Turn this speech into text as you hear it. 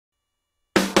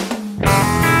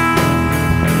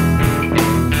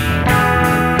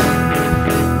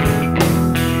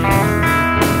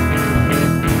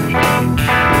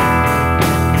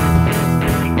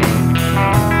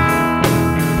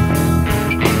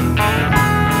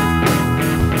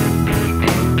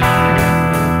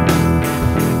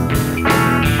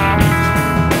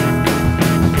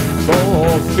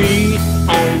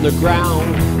the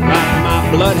ground like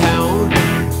my bloodhound,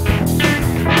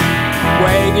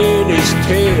 wagging his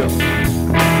tail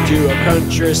to a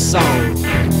country song.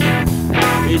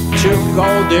 It took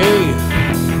all day,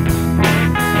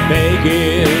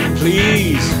 begging,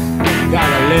 please,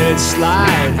 gotta let it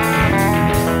slide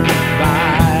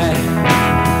by.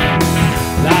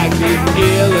 Like the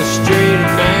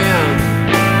illustrated man,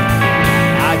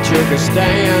 I took a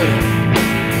stand.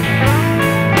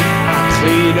 I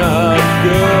clean up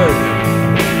good,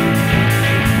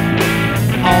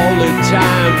 all the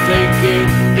time thinking,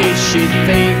 is she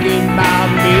thinking about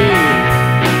me?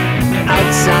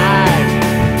 Outside,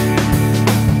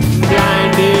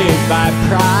 blinded by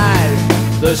pride,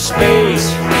 the space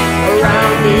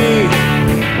around me,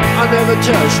 I never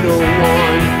touch no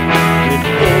one. If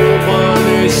old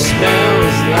money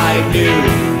smells like new,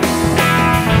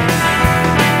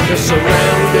 they're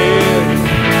surrounded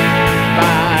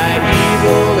by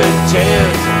evil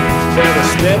intent. Better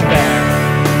step back,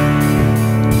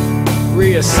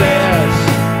 reassess.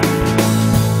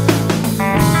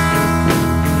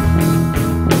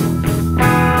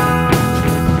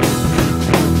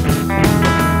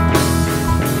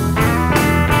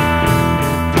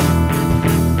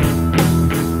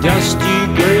 Dusty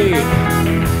gray,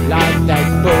 like that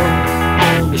book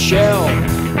on the shelf.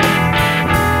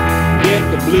 Get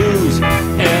the blues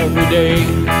every day.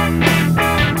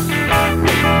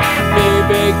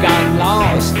 Baby got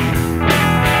lost,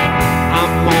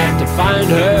 I'm off to find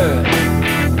her.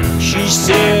 She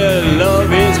said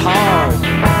love is hard,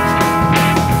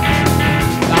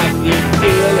 like the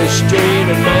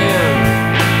illustrated man,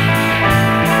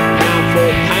 pound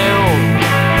for pound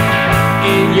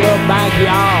in your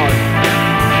backyard.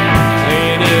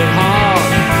 Ain't it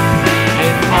hard?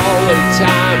 And all the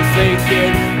time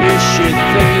thinking, is she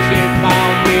thinking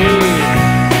about me?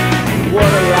 What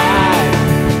a ride,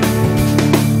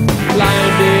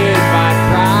 blinded by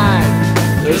pride,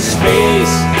 the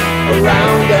space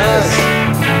around us,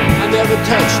 I never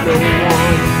touch no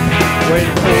one. When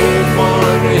old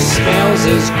money smells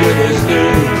as good as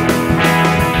new,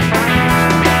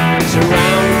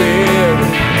 surrounded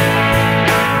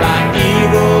by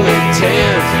evil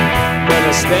intent,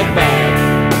 better step back,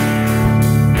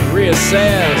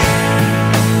 reassess.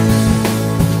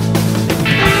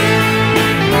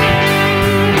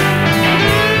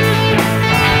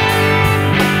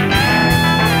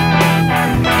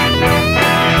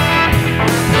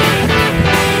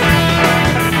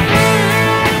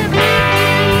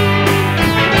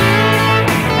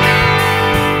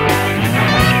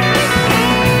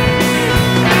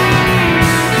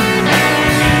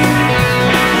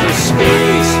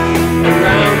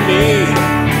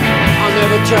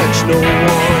 Touch no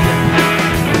one.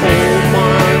 Old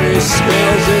money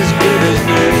smells as good as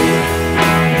new,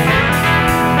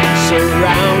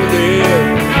 surrounded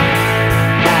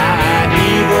by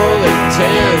evil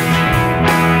intent.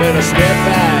 Better step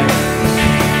back,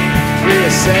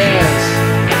 reassess.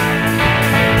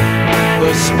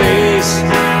 The space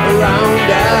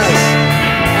around us,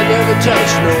 I never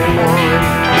touch no one.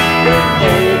 When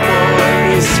old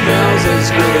money smells as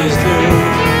good as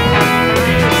new.